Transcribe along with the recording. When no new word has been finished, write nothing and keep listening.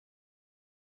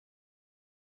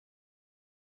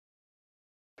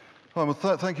Well,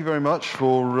 thank you very much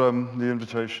for the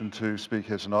invitation to speak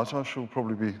here tonight. I shall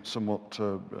probably be somewhat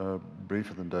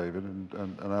briefer than David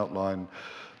and outline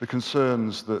the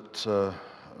concerns that the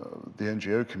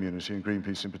NGO community and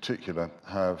Greenpeace in particular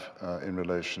have in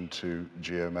relation to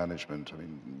geo-management. I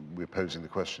mean, we're posing the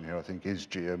question here, I think, is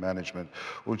geo-management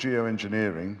or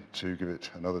geoengineering, to give it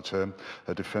another term,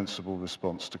 a defensible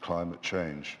response to climate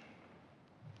change?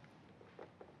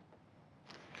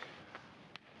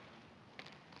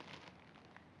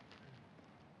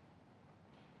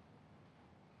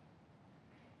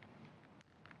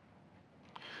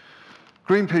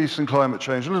 Greenpeace and climate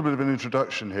change, a little bit of an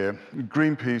introduction here.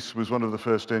 Greenpeace was one of the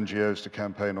first NGOs to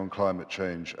campaign on climate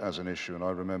change as an issue, and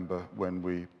I remember when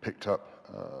we picked up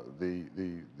the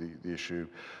issue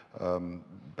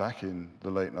back in the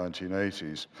late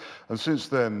 1980s. And since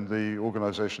then, the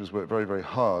organisation has worked very, very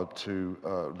hard to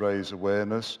raise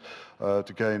awareness,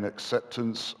 to gain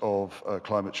acceptance of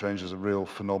climate change as a real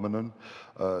phenomenon,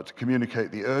 to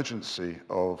communicate the urgency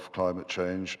of climate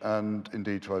change, and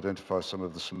indeed to identify some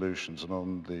of the solutions. And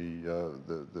on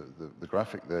the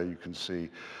graphic there, you can see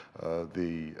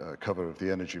the cover of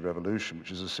the Energy Revolution,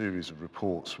 which is a series of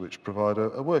reports which provide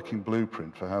a working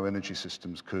blueprint for how energy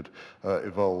systems could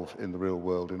evolve in the real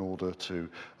world in order to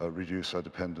reduce our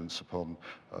dependence upon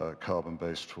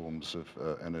carbon-based forms of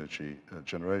energy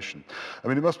generation. I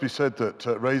mean, it must be said that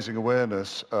raising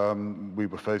awareness, we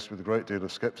were faced with a great deal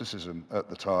of skepticism at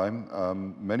the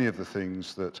time. Many of the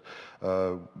things that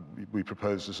we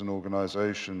proposed as an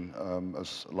organisation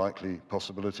as likely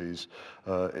possibilities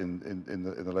in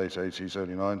the late 80s,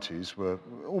 early 90s were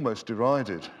almost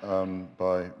derided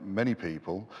by many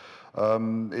people.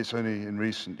 It's only in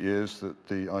recent years that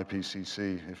the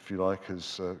IPCC, if you like,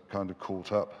 has kind of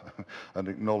caught up and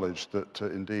acknowledged that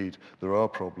indeed there are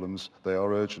problems, they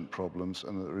are urgent problems,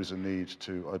 and that there is a need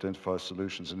to identify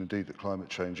solutions, and indeed that climate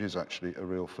change is actually a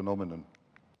real phenomenon.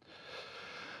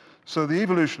 So the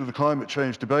evolution of the climate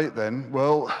change debate then,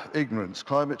 well, ignorance,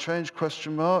 climate change,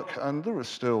 question mark, and there are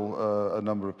still a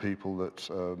number of people that,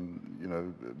 you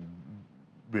know,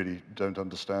 really don't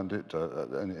understand it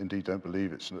and indeed don't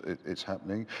believe it's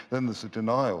happening. Then there's a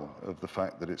denial of the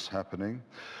fact that it's happening.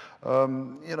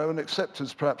 You know, an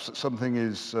acceptance perhaps that something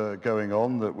is going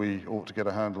on that we ought to get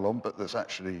a handle on, but there's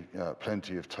actually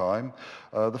plenty of time.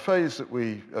 The phase that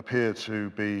we appear to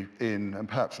be in and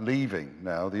perhaps leaving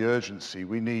now, the urgency,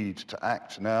 we need to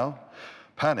act now.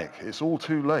 Panic, it's all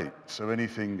too late, so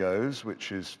anything goes,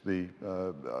 which is the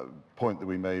point that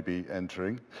we may be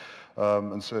entering.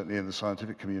 And certainly in the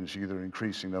scientific community, there are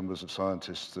increasing numbers of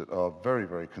scientists that are very,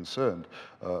 very concerned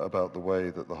about the way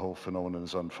that the whole phenomenon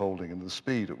is unfolding and the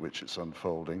speed at which it's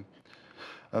unfolding.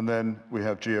 And then we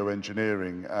have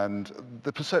geoengineering, and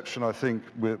the perception, I think,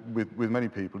 with many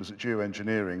people is that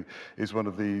geoengineering is one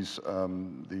of these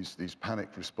panic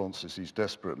responses, these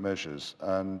desperate measures,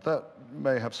 and that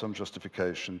may have some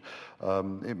justification.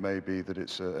 It may be that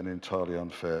it's an entirely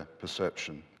unfair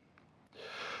perception.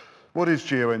 What is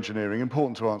geoengineering?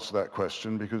 Important to answer that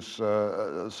question because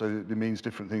so it means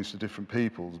different things to different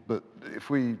people. But if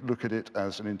we look at it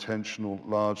as an intentional,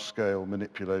 large-scale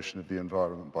manipulation of the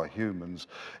environment by humans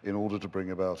in order to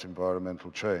bring about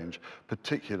environmental change,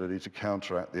 particularly to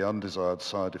counteract the undesired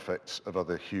side effects of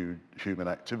other human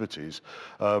activities,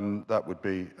 that would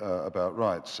be about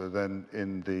right. So then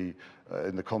in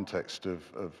the context of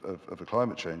a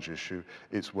climate change issue,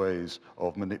 it's ways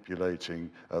of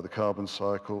manipulating the carbon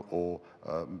cycle or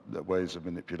ways of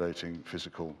manipulating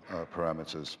physical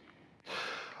parameters.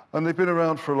 And they've been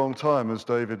around for a long time, as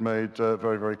David made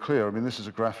very, very clear. I mean, this is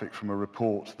a graphic from a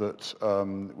report that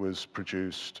was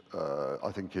produced,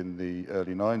 I think, in the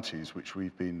early 90s, which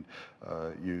we've been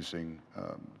using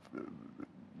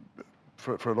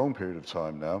for a long period of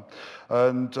time now,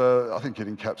 and I think it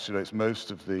encapsulates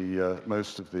most of the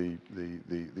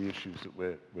issues that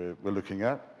we're looking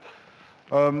at.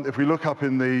 If we look up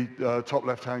in the top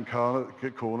left-hand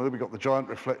corner, we've got the giant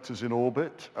reflectors in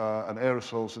orbit and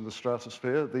aerosols in the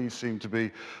stratosphere. These seem to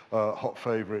be hot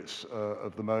favourites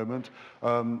of the moment.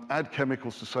 Add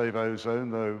chemicals to save ozone,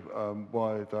 though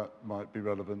why that might be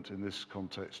relevant in this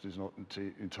context is not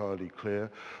entirely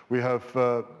clear. We have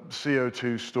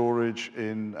CO2 storage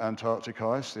in Antarctic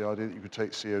ice, the idea that you could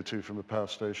take CO2 from a power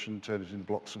station, turn it into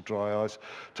blocks of dry ice,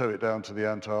 tow it down to the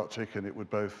Antarctic, and it would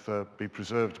both be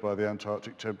preserved by the Antarctic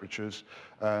temperatures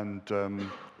and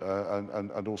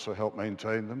also help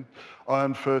maintain them.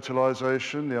 Iron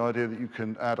fertilization, the idea that you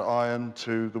can add iron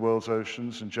to the world's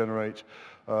oceans and generate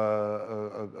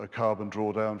a carbon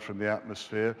drawdown from the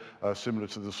atmosphere, similar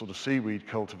to the sort of seaweed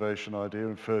cultivation idea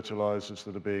and fertilizers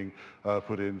that are being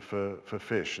put in for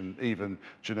fish, and even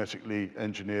genetically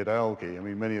engineered algae. I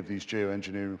mean, many of these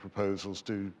geoengineering proposals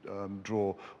do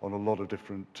draw on a lot of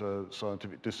different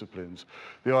scientific disciplines.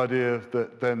 The idea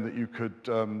that you could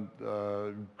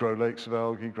grow lakes of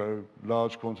algae, grow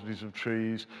large quantities of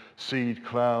trees, seed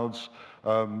clouds,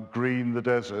 green the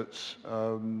deserts,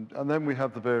 and then we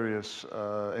have the various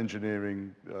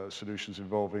engineering solutions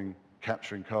involving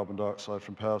capturing carbon dioxide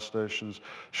from power stations,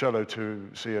 shallow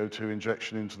CO2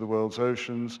 injection into the world's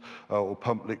oceans, or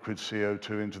pump liquid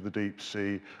CO2 into the deep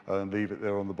sea and leave it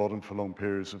there on the bottom for long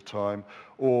periods of time,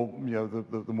 or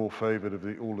the more favoured of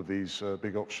all of these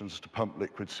big options to pump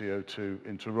liquid CO2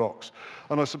 into rocks.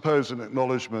 And I suppose an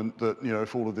acknowledgement that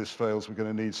if all of this fails, we're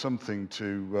going to need something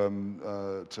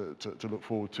to look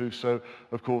forward to. So,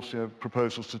 of course,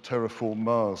 proposals to terraform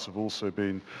Mars have also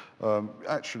been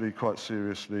actually quite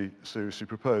seriously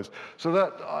proposed. So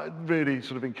that really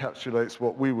sort of encapsulates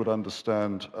what we would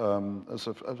understand as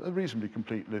a reasonably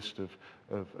complete list of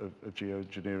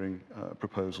geoengineering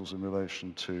proposals in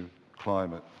relation to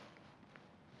climate.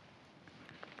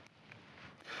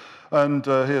 And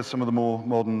here's some of the more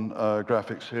modern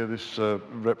graphics here. This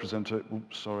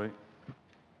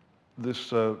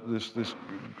This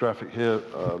graphic here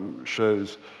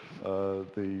shows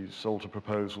the SALT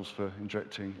proposals for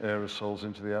injecting aerosols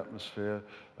into the atmosphere,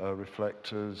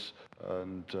 reflectors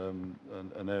and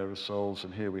aerosols.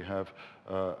 And here we have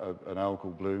an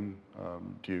algal bloom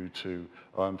due to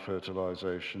iron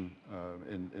fertilization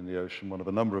in the ocean, one of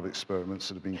a number of experiments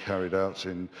that have been carried out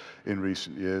in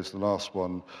recent years. The last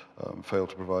one failed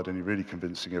to provide any really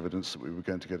convincing evidence that we were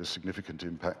going to get a significant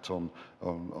impact on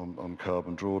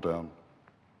carbon drawdown.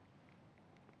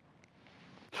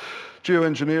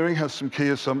 Geoengineering has some key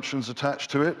assumptions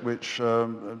attached to it, which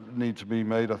need to be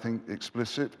made, I think,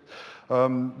 explicit.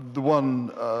 The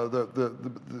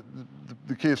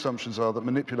key assumptions are that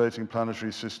manipulating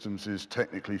planetary systems is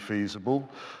technically feasible,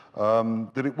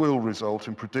 that it will result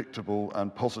in predictable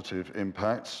and positive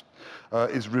impacts,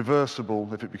 is reversible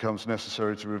if it becomes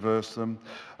necessary to reverse them,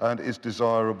 and is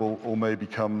desirable or may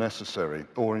become necessary,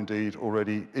 or indeed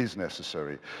already is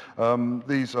necessary.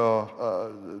 These are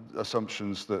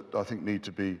assumptions that I think need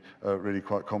to be really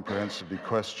quite comprehensively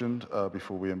questioned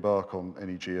before we embark on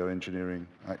any geoengineering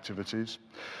activities.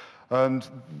 And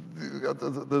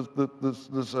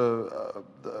there's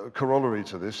a corollary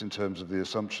to this in terms of the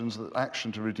assumptions that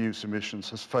action to reduce emissions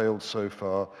has failed so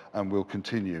far and will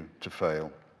continue to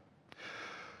fail.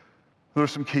 There are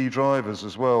some key drivers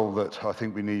as well that I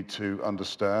think we need to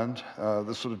understand.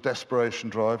 The sort of desperation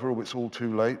driver, or it's all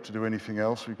too late to do anything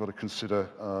else. We've got to consider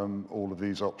all of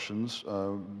these options,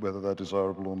 whether they're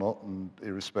desirable or not, and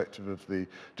irrespective of the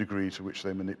degree to which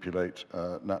they manipulate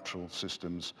natural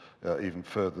systems even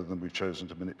further than we've chosen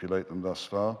to manipulate them thus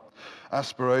far.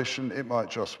 Aspiration, it might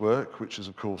just work, which is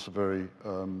of course a very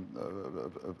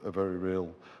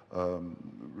real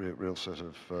set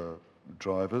of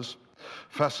drivers.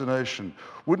 Fascination.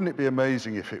 Wouldn't it be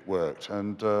amazing if it worked?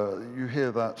 And you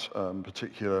hear that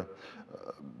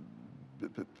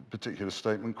particular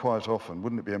statement quite often.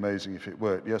 Wouldn't it be amazing if it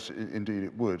worked? Yes, indeed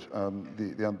it would.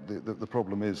 The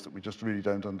problem is that we just really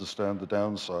don't understand the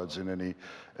downsides in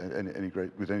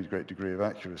with any great degree of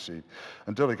accuracy.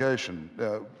 And delegation.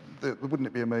 Wouldn't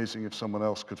it be amazing if someone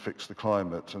else could fix the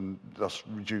climate and thus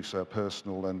reduce our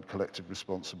personal and collective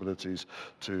responsibilities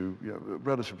to a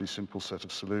relatively simple set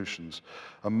of solutions?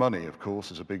 And money, of course,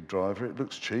 is a big driver. It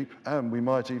looks cheap, and we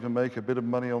might even make a bit of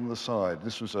money on the side.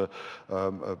 This was a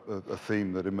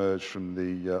theme that emerged from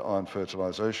the iron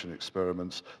fertilization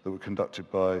experiments that were conducted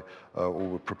by, or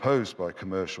were proposed by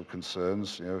commercial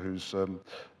concerns, whose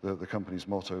the company's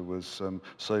motto was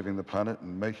saving the planet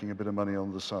and making a bit of money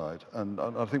on the side. And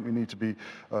I think we need to be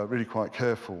really quite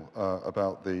careful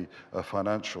about the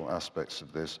financial aspects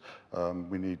of this.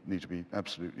 We need to be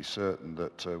absolutely certain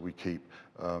that we keep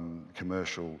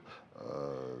commercial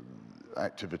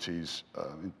activities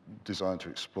designed to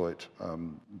exploit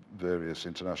various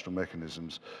international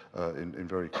mechanisms in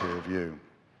very clear view.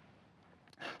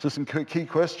 So some key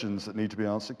questions that need to be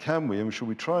answered. Can we, and should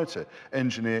we try to,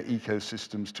 engineer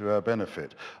ecosystems to our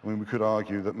benefit? I mean, we could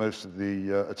argue that most of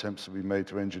the attempts that we've made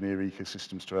to engineer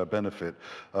ecosystems to our benefit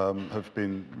have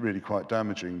been really quite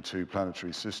damaging to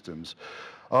planetary systems.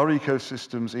 Are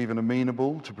ecosystems even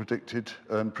amenable to predicted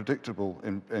and predictable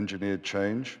engineered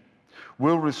change?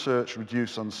 Will research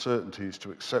reduce uncertainties to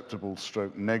acceptable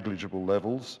 / negligible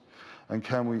levels? And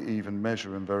can we even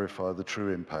measure and verify the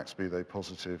true impacts, be they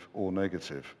positive or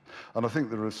negative? And I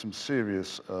think there are some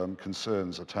serious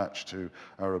concerns attached to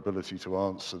our ability to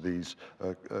answer these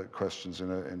questions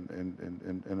in a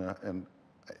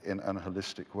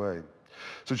holistic way.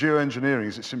 So geoengineering,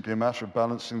 is it simply a matter of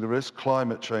balancing the risk?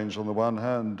 Climate change on the one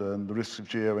hand and the risks of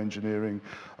geoengineering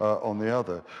on the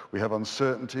other. We have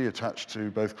uncertainty attached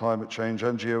to both climate change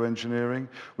and geoengineering.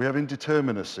 We have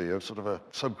indeterminacy, of sort of a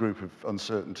subgroup of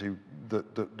uncertainty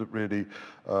that really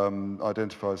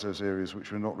identifies those areas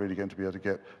which we're not really going to be able to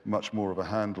get much more of a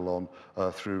handle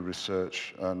on through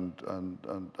research and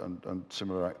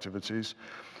similar activities.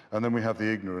 And then we have the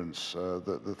ignorance,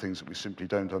 the things that we simply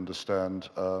don't understand,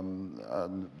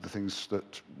 and the things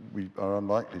that we are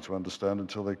unlikely to understand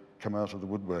until they come out of the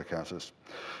woodwork at us.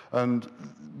 And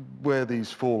where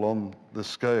these fall on the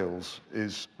scales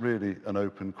is really an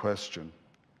open question.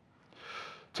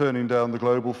 Turning down the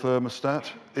global thermostat,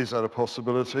 is that a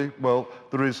possibility? Well,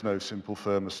 there is no simple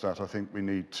thermostat. I think we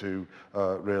need to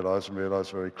realise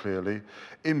very clearly.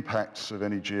 Impacts of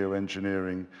any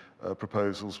geoengineering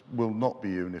proposals will not be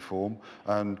uniform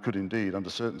and could indeed, under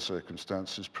certain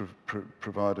circumstances,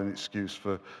 provide an excuse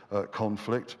for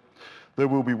conflict. There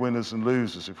will be winners and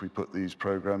losers if we put these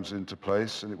programs into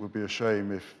place, and it would be a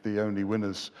shame if the only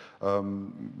winners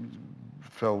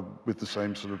fell with the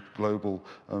same sort of global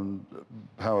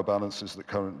power balances that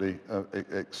currently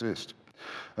exist.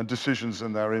 And decisions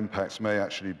and their impacts may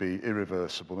actually be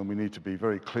irreversible, and we need to be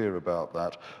very clear about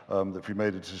that, that if we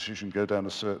made a decision, go down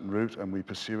a certain route, and we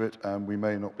pursue it, and we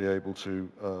may not be able to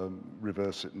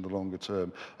reverse it in the longer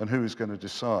term. And who is going to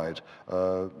decide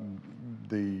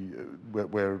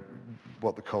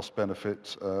what the cost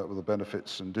benefits, or the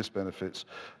benefits and disbenefits,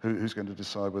 who's going to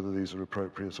decide whether these are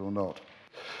appropriate or not?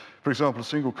 For example, a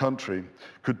single country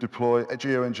could deploy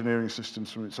geoengineering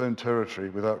systems from its own territory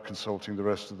without consulting the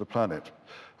rest of the planet.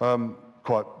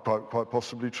 Quite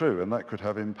possibly true, and that could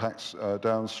have impacts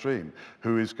downstream.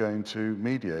 Who is going to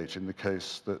mediate in the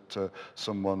case that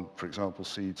someone, for example,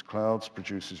 seeds clouds,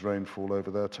 produces rainfall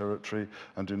over their territory,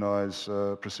 and denies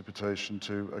precipitation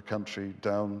to a country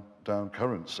down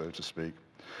current, so to speak?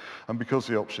 And because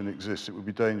the option exists, it would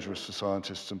be dangerous for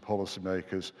scientists and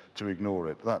policymakers to ignore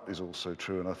it. That is also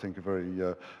true, and I think a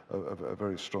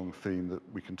very strong theme that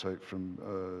we can take from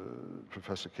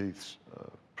Professor Keith's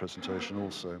presentation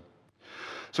also.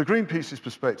 So Greenpeace's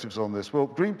perspectives on this. Well,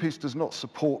 Greenpeace does not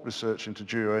support research into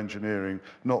geoengineering,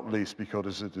 not least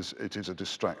because it is a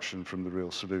distraction from the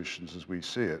real solutions as we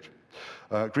see it.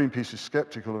 Greenpeace is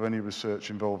sceptical of any research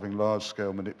involving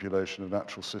large-scale manipulation of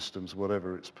natural systems,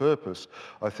 whatever its purpose.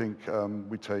 I think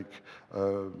we take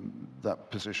that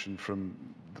position from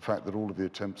the fact that all of the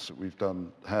attempts that we've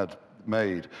had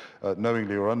made,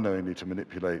 knowingly or unknowingly, to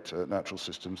manipulate natural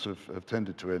systems have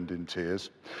tended to end in tears.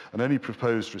 And any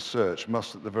proposed research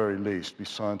must, at the very least, be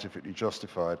scientifically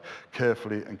justified,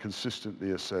 carefully and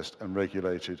consistently assessed and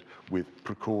regulated with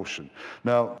precaution.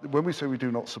 Now, when we say we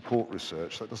do not support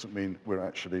research, that doesn't mean we're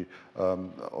actually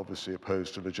obviously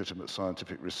opposed to legitimate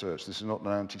scientific research. This is not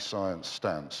an anti-science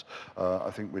stance. I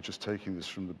think we're just taking this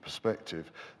from the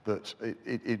perspective that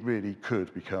it really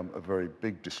could become a very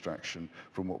big distraction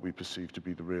from what we perceive to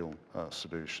be the real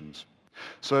solutions.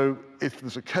 So if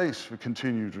there's a case for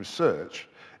continued research,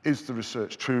 is the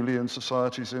research truly in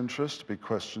society's interest? Big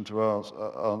question to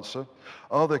answer.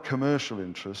 Are there commercial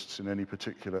interests in any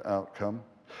particular outcome?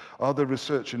 Are there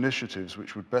research initiatives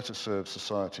which would better serve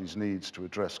society's needs to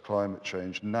address climate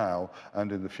change now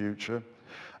and in the future?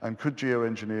 And could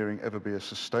geoengineering ever be a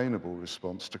sustainable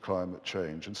response to climate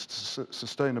change? And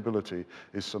sustainability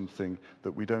is something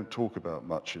that we don't talk about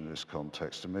much in this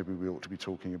context, and maybe we ought to be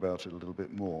talking about it a little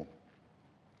bit more.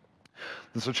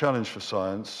 There's a challenge for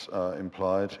science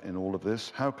implied in all of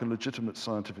this. How can legitimate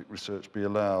scientific research be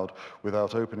allowed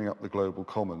without opening up the global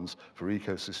commons for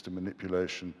ecosystem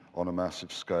manipulation on a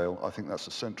massive scale? I think that's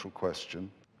a central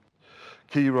question.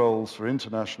 Key roles for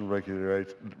international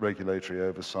regulatory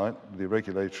oversight. The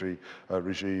regulatory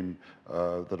regime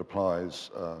that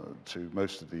applies to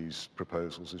most of these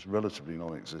proposals is relatively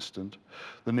non-existent.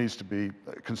 There needs to be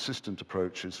consistent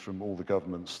approaches from all the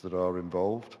governments that are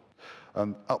involved.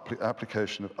 And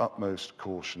application of utmost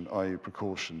caution, i.e.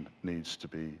 precaution, needs to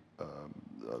be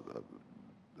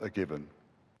a given.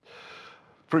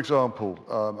 For example,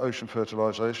 ocean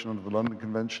fertilization under the London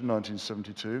Convention,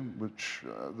 1972, which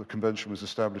the convention was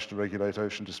established to regulate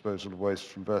ocean disposal of waste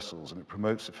from vessels, and it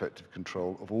promotes effective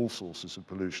control of all sources of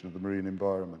pollution of the marine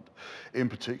environment. In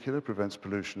particular, prevents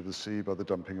pollution of the sea by the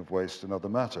dumping of waste and other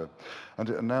matter. And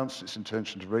it announced its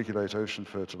intention to regulate ocean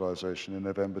fertilization in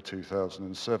November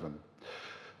 2007.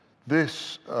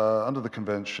 This, under the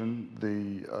convention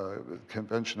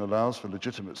allows for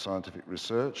legitimate scientific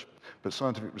research, but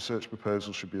scientific research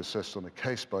proposals should be assessed on a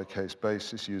case-by-case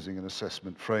basis using an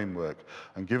assessment framework.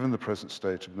 And given the present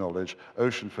state of knowledge,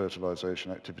 ocean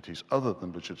fertilization activities other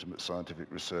than legitimate scientific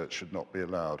research should not be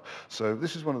allowed. So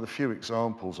this is one of the few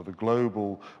examples of a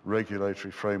global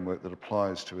regulatory framework that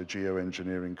applies to a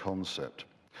geoengineering concept.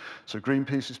 So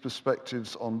Greenpeace's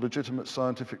perspectives on legitimate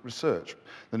scientific research.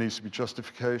 There needs to be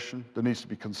justification, there needs to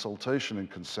be consultation and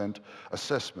consent,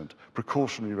 assessment,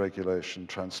 precautionary regulation,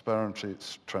 transparency,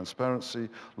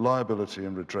 liability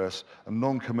and redress, and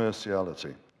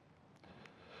non-commerciality.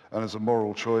 And there's a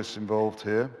moral choice involved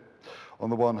here. On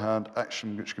the one hand,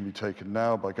 action which can be taken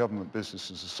now by government,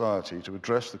 business and society to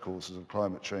address the causes of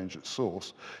climate change at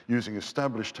source, using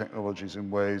established technologies in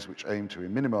ways which aim to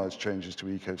minimize changes to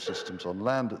ecosystems on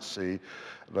land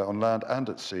and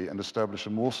at sea, and establish a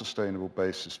more sustainable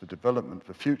basis for development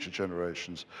for future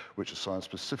generations, which assign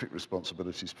specific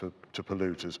responsibilities to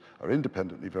polluters, are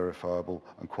independently verifiable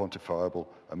and quantifiable,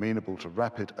 amenable to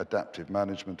rapid adaptive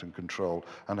management and control,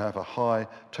 and have a high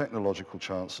technological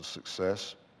chance of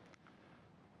success.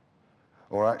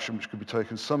 Or action which could be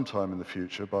taken sometime in the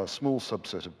future by a small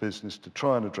subset of business to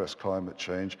try and address climate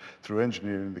change through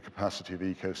engineering the capacity of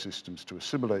ecosystems to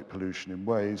assimilate pollution in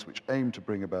ways which aim to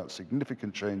bring about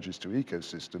significant changes to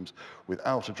ecosystems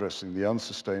without addressing the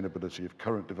unsustainability of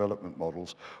current development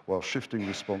models, while shifting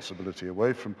responsibility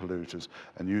away from polluters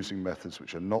and using methods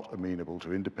which are not amenable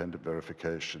to independent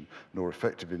verification nor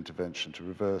effective intervention to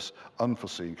reverse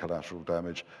unforeseen collateral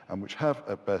damage, and which have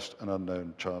at best an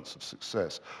unknown chance of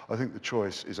success. I think the choice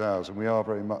is ours, and we are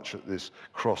very much at this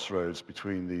crossroads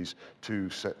between these two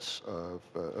sets of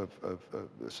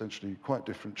essentially quite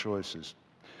different choices.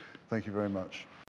 Thank you very much.